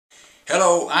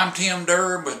Hello, I'm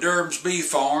𝗵𝗶𝗶𝗀 with 𝗵𝗶's Bee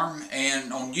Farm,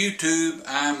 and on YouTube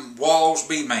I'm 𝗁's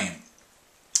Bee Man.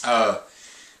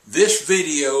 This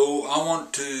video I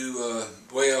want to,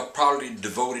 probably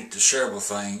devote it to several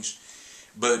things,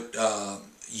 but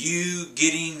you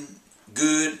getting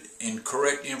good and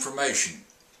correct information.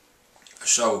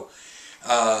 So,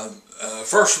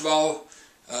 first of all,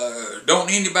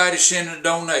 don't anybody send a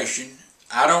donation.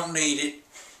 I don't need it.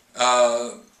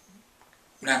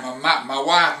 Now my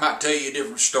wife might tell you a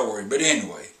different story, but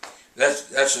anyway,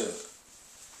 that's a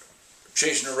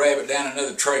chasing a rabbit down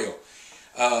another trail.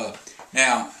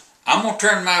 Now I'm gonna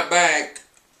turn my back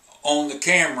on the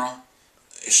camera,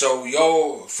 so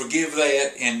y'all forgive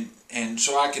that, and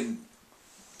so I can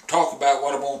talk about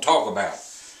what I'm gonna talk about.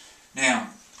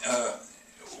 Now,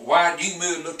 why you can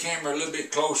move the little camera a little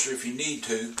bit closer if you need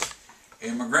to,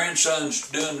 and my grandson's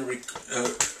doing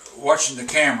the watching the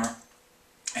camera.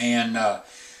 And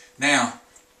now,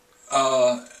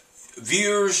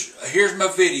 viewers, here's my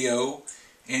video,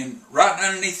 and right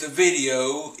underneath the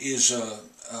video is,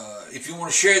 if you want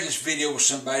to share this video with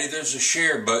somebody, there's a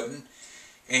share button,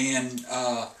 and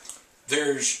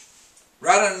there's,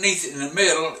 right underneath it in the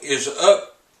middle is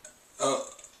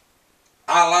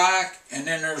I like, and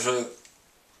then there's a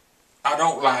I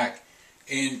don't like,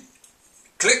 and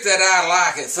click that I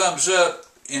like, it thumbs up,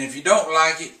 and if you don't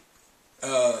like it,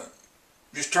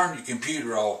 just turn your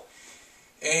computer off,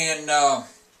 and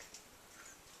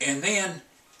then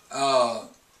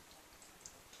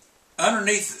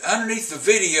underneath the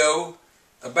video,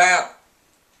 about,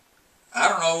 I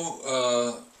don't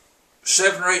know,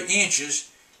 7 or 8 inches,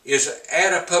 is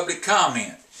add a public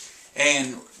comment.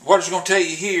 And what it's going to tell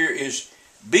you here is,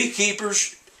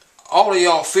 beekeepers, all of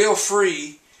y'all, feel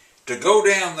free to go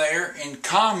down there and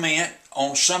comment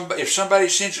on somebody. If somebody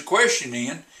sends a question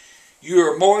in, you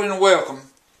are more than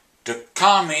welcome to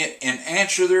comment and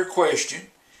answer their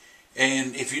question.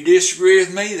 And if you disagree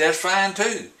with me, that's fine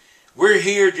too. We're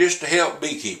here just to help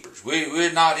beekeepers.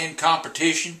 We're not in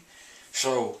competition.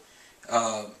 So,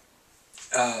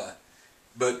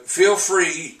 but feel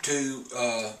free to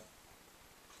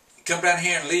come down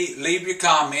here and leave your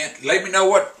comment. Let me know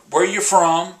where you're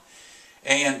from,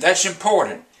 and that's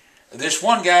important. This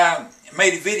one guy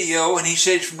made a video, and he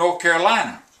said he's from North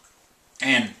Carolina.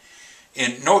 And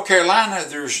in North Carolina,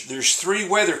 there's 3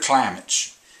 weather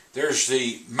climates. There's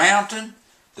the mountain,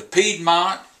 the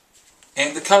Piedmont,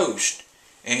 and the coast.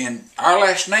 And our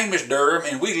last name is Durham,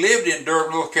 and we lived in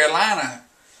Durham, North Carolina,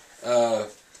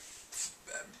 about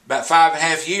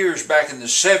 5.5 years back in the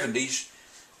 70s.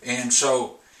 And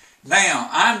so now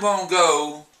I'm going to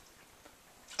go.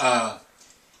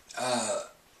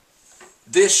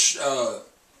 This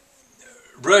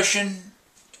Russian,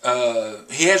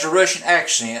 he has a Russian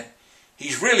accent.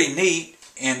 He's really neat,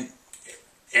 and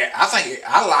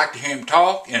I like to hear him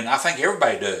talk, and I think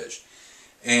everybody does.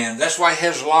 And that's why he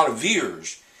has a lot of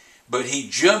viewers. But he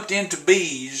jumped into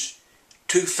bees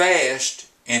too fast,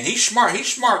 and he's smart. He's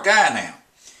a smart guy now.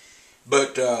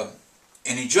 But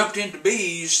and he jumped into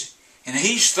bees, and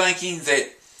he's thinking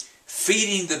that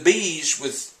feeding the bees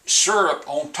with syrup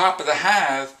on top of the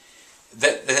hive,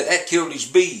 that killed his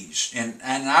bees, and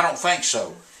I don't think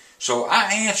so. So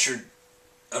I answered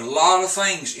a lot of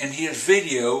things in his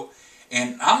video,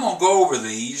 and I'm going to go over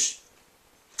these.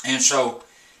 And so,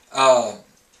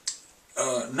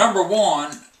 number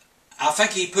 1, I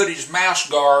think he put his mouse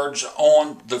guards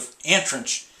on the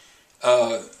entrance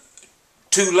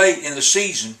too late in the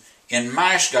season, and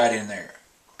mice got in there.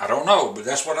 I don't know, but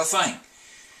that's what I think.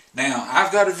 Now,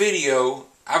 I've got a video.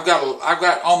 I've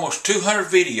got almost 200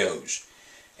 videos,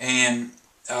 and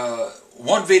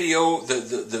one video,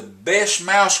 the best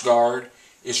mouse guard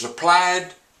is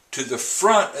applied to the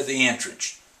front of the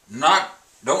entrance.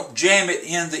 Don't jam it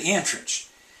in the entrance.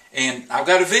 And I've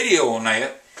got a video on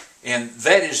that, and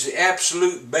that is the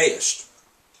absolute best.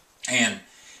 And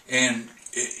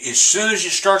as soon as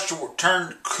it starts to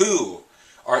turn cool,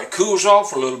 or it cools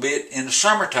off a little bit in the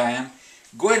summertime,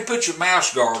 go ahead and put your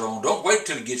mouse guard on. Don't wait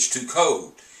till it gets too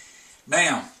cold.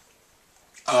 Now,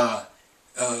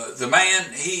 the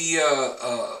man, he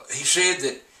said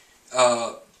that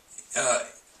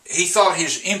he thought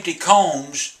his empty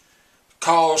combs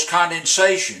caused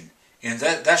condensation, and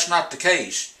that's not the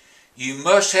case. You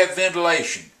must have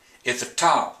ventilation at the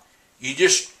top.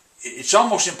 It's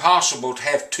almost impossible to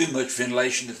have too much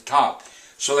ventilation at the top,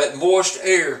 so that moist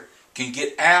air can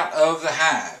get out of the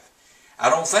hive. I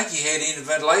don't think he had any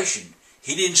ventilation.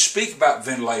 He didn't speak about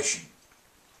ventilation.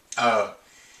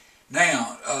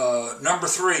 Now, number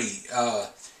 3,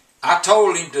 I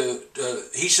told him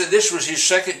he said this was his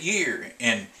 2nd year,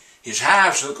 and his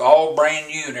hives look all brand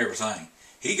new and everything.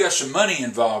 He got some money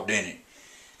involved in it.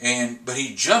 But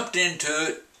he jumped into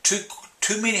it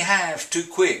too many hives too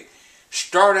quick.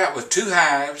 Start out with 2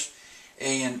 hives,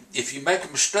 and if you make a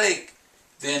mistake,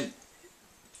 then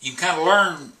you kind of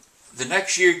learn the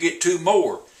next year get 2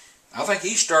 more. I think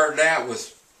he started out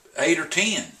with 8 or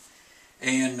 10,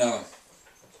 and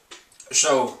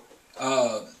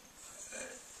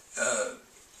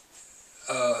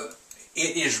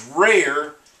it is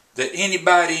rare that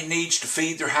anybody needs to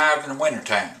feed their hive in the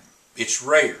wintertime. It's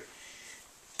rare.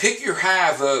 Pick your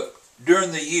hive up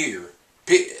during the year,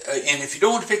 and if you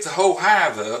don't want to pick the whole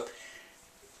hive up,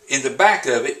 in the back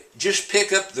of it, just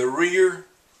pick up the rear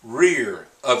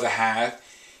of the hive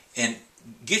and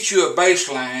get you a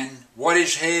baseline, what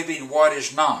is heavy and what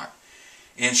is not.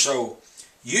 And so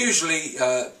usually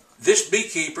this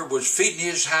beekeeper was feeding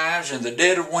his hives in the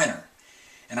dead of winter.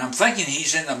 And I'm thinking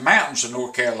he's in the mountains of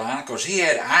North Carolina because he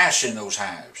had ice in those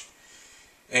hives.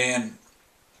 And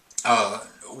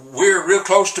we're real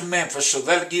close to Memphis, so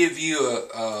that'll give you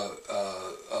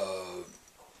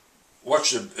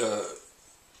what's the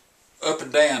up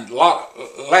and down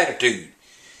latitude.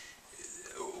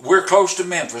 We're close to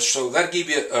Memphis, so that'll give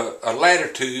you a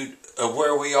latitude of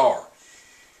where we are.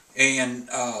 And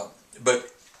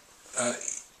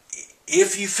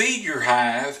if you feed your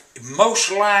hive,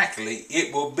 most likely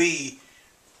it will be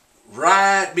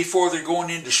right before they're going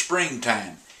into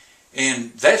springtime.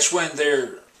 And that's when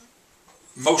they're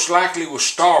most likely will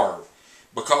starve,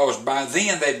 because by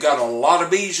then they've got a lot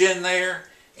of bees in there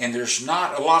and there's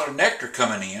not a lot of nectar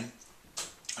coming in.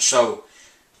 So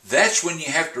that's when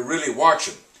you have to really watch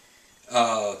them.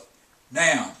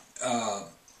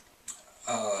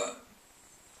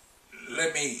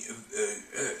 Let me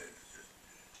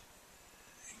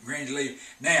granulated.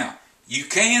 Now, you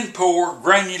can pour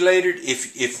granulated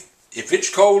if it's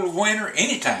cold winter,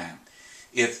 anytime.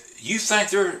 If you think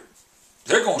they're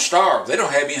going to starve, they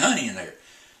don't have any honey in there,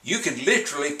 you can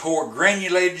literally pour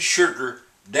granulated sugar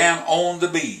down on the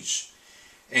bees,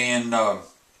 and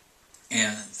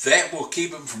that will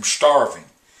keep them from starving.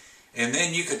 And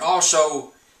then you can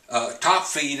also top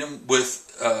feed them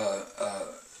with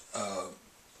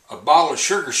a bottle of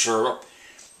sugar syrup.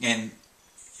 And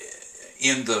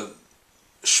in the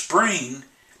spring,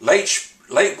 late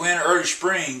winter, early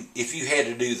spring, if you had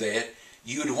to do that,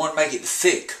 you would want to make it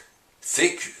thick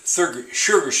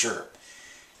sugar syrup.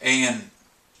 And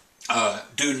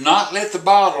do not let the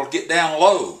bottle get down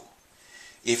low.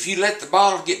 If you let the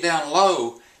bottle get down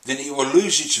low, then it will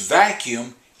lose its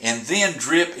vacuum and then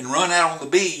drip and run out on the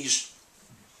bees,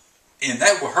 and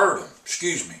that will hurt them.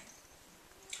 Excuse me.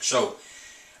 So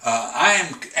I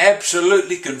am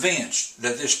absolutely convinced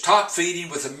that this top feeding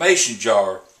with a mason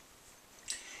jar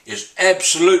is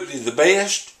absolutely the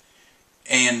best,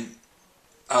 and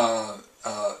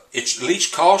it's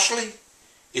least costly.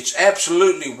 It's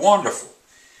absolutely wonderful.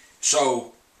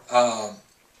 So, but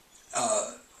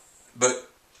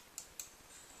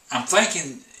I'm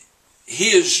thinking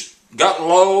his got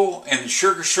low and the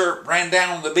sugar syrup ran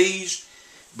down on the bees,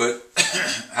 but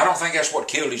I don't think that's what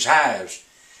killed his hives.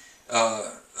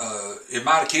 It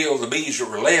might have killed the bees that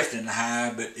were left in the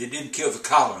hive, but it didn't kill the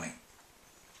colony.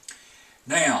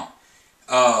 Now,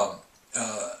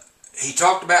 he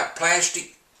talked about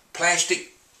plastic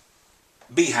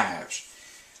beehives.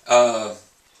 I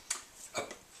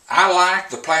like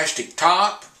the plastic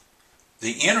top.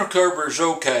 The inner cover is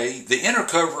okay. The inner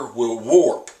cover will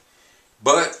warp,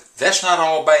 but that's not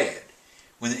all bad.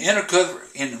 When the inner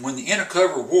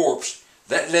cover warps,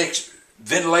 that lets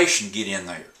ventilation get in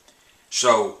there.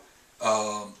 So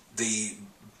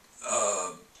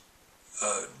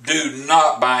do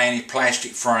not buy any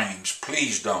plastic frames.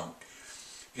 Please don't.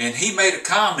 And he made a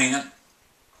comment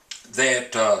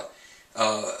that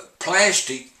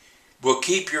plastic will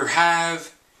keep your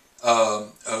hive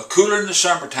cooler in the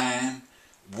summertime,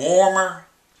 warmer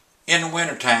in the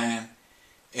wintertime.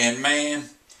 And man,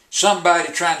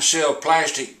 somebody trying to sell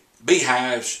plastic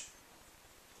beehives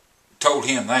told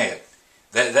him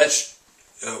that's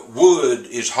wood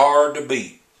is hard to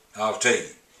beat, I'll tell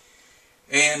you.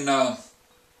 And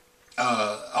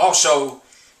also,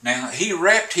 now he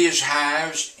wrapped his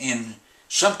hives in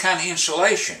some kind of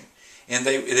insulation, and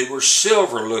they were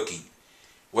silver looking.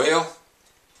 Well,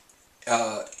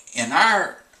 in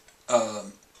our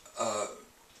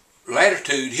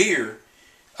latitude here,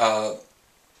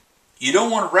 you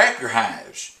don't want to wrap your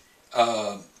hives.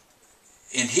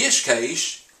 In his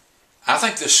case, I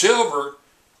think the silver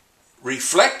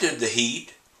reflected the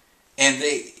heat, and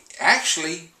they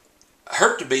actually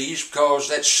hurt the bees because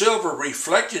that silver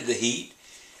reflected the heat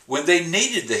when they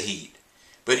needed the heat.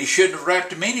 But he shouldn't have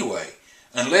wrapped them anyway,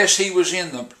 unless he was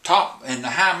in the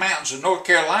high mountains of North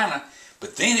Carolina.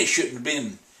 But then it shouldn't have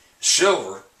been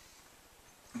silver.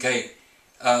 Okay,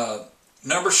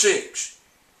 number 6.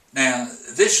 Now,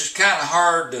 this is kind of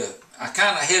hard to, I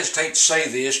kind of hesitate to say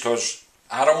this because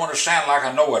I don't want to sound like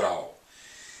I know it all.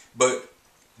 But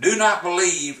do not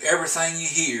believe everything you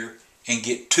hear and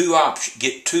get two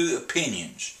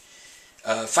opinions.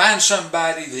 Find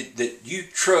somebody that you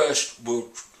trust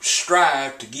will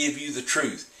strive to give you the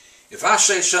truth. If I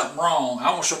say something wrong,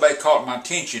 I want somebody to call it my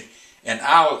attention, and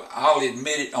I'll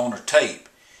admit it on a tape.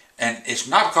 And it's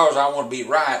not because I want to be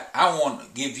right. I want to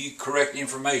give you correct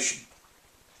information.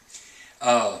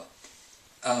 Number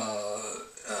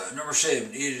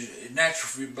 7, it is natural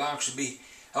for your box to be,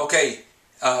 okay,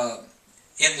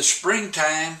 in the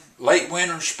springtime, late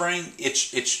winter and spring,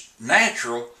 it's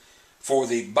natural for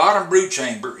the bottom brood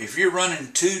chamber, if you're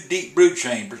running 2 deep brood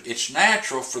chambers, it's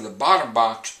natural for the bottom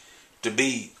box to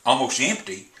be almost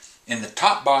empty and the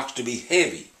top box to be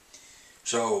heavy.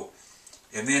 So,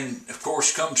 and then of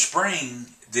course come spring,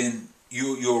 then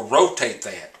you'll rotate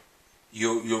that.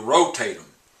 You'll rotate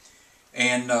them.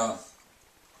 And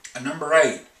number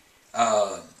 8,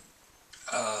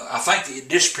 I think the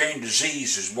disappearing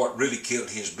disease is what really killed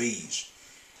his bees.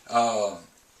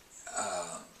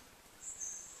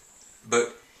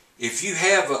 But if you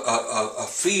have a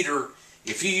feeder,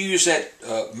 if you use that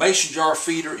mason jar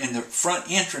feeder in the front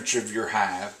entrance of your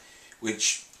hive,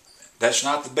 which that's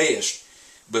not the best,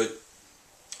 but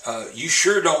you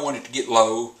sure don't want it to get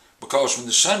low, because when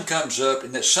the sun comes up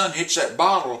and that sun hits that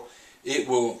bottle, it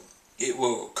will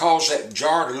cause that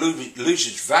jar to lose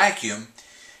its vacuum,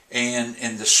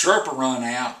 and the syrup will run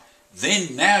out.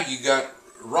 Then now you got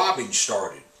robbing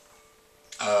started.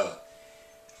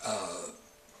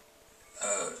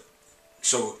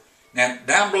 So now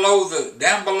down below my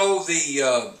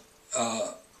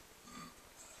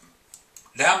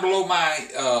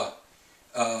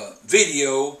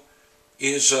video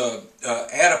is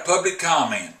add a public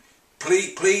comment.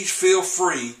 Please feel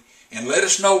free and let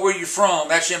us know where you're from.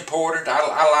 That's important.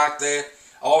 I like that.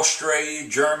 Australia,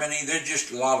 Germany, there's just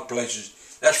a lot of places.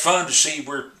 That's fun to see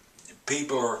where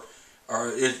people are.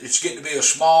 It's getting to be a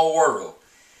small world,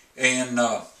 and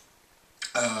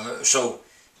so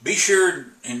be sure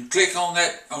and click on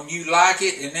that, on you like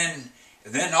it, and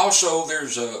then also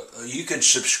there's you can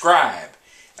subscribe.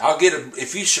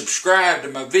 If you subscribe to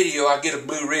my video, I get a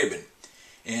blue ribbon,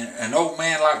 and an old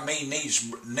man like me needs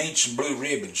some blue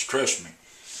ribbons. Trust me.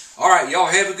 All right, y'all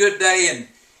have a good day,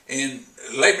 and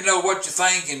let me know what you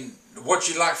think and what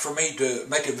you'd like for me to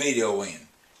make a video in.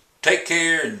 Take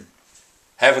care and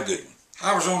have a good one.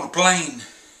 I was on a plane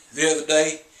the other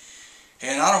day,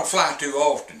 and I don't fly too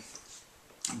often,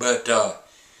 but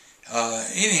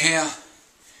anyhow,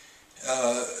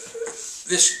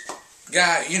 this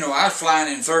guy, I was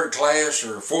flying in 3rd class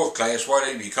or 4th class,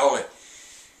 whatever you call it,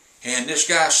 and this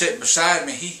guy sitting beside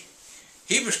me,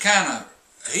 he was kind of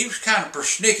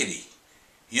persnickety,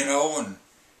 and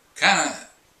kind of,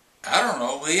 I don't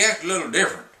know, he acted a little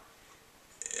different.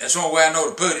 That's the only way I know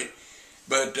to put it.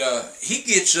 But he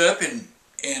gets up, and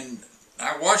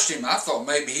I watched him. I thought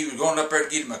maybe he was going up there to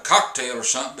get him a cocktail or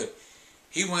something, but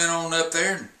he went on up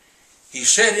there, and he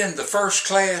sat in the 1st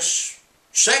class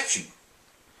section.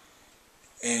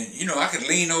 And, I could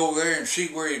lean over there and see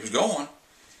where he was going.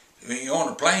 I mean, you're on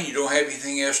a plane, you don't have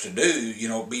anything else to do,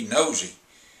 be nosy.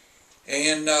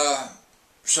 And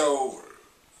so,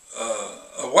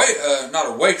 not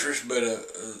a waitress, but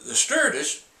the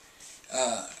stewardess,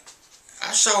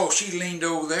 I saw she leaned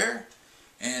over there,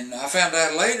 and I found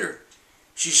out later,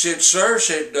 she said, "Sir,"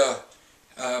 said,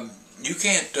 "you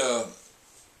can't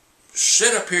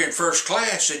sit up here in 1st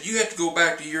class," said, "you have to go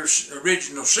back to your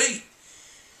original seat."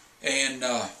 And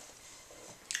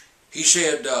he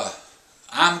said,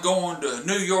 "I'm going to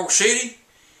New York City,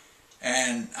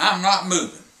 and I'm not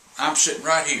moving. I'm sitting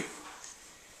right here."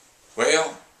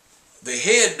 Well, the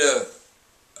head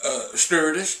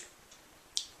stewardess,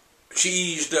 she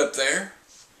eased up there,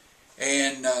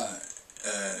 and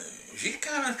she's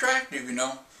kind of attractive,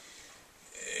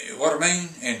 what I mean?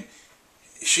 And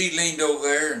she leaned over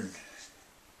there, and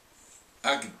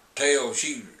I could tell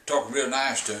she was talking real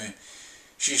nice to him.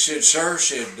 She said, "Sir,"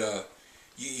 said,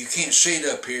 you can't sit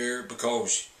up here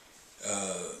because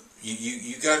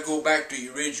you got to go back to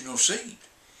your original seat."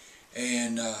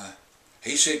 And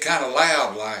he said kind of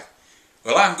loud like,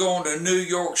 "Well, I'm going to New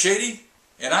York City,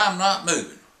 and I'm not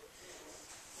moving."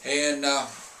 And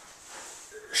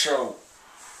so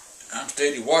I'm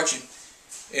steady watching,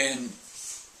 and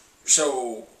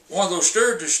so one of those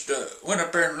stewardess went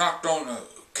up there and knocked on the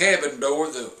cabin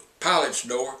door, the pilot's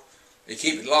door. They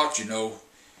keep it locked, and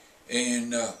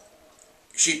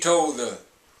she told the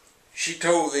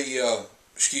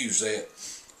excuse that,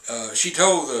 she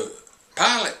told the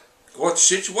pilot what the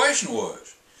situation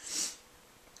was.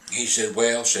 He said,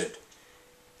 well,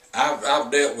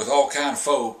 I've dealt with all kind of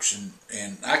folks,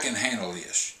 and I can handle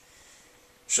this.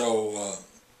 So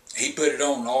he put it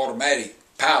on automatic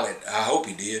pilot. I hope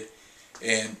he did.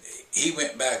 And he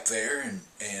went back there,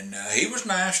 and he was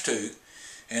nice too.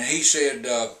 And he said,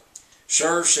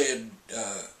 sir said,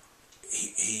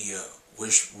 he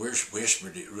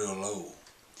whispered it real low.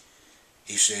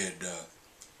 He said,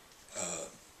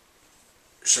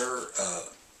 sir,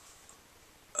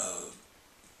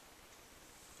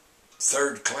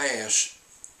 third class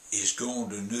is going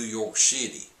to New York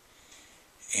City,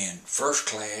 and first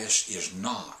class is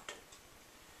not.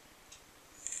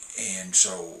 And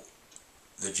so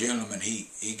the gentleman,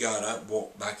 he got up,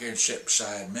 walked back there and sat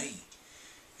beside me,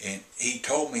 and he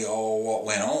told me all what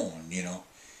went on, you know.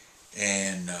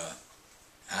 And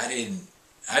I didn't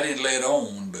let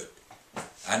on, but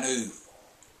I knew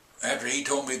after he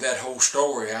told me that whole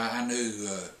story, I knew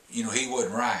you know, he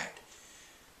wasn't right.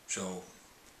 So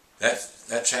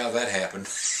that's how that happened.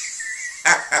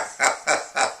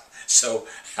 So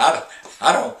I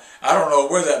don't know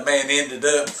where that man ended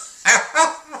up.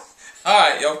 All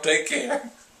right, y'all take care.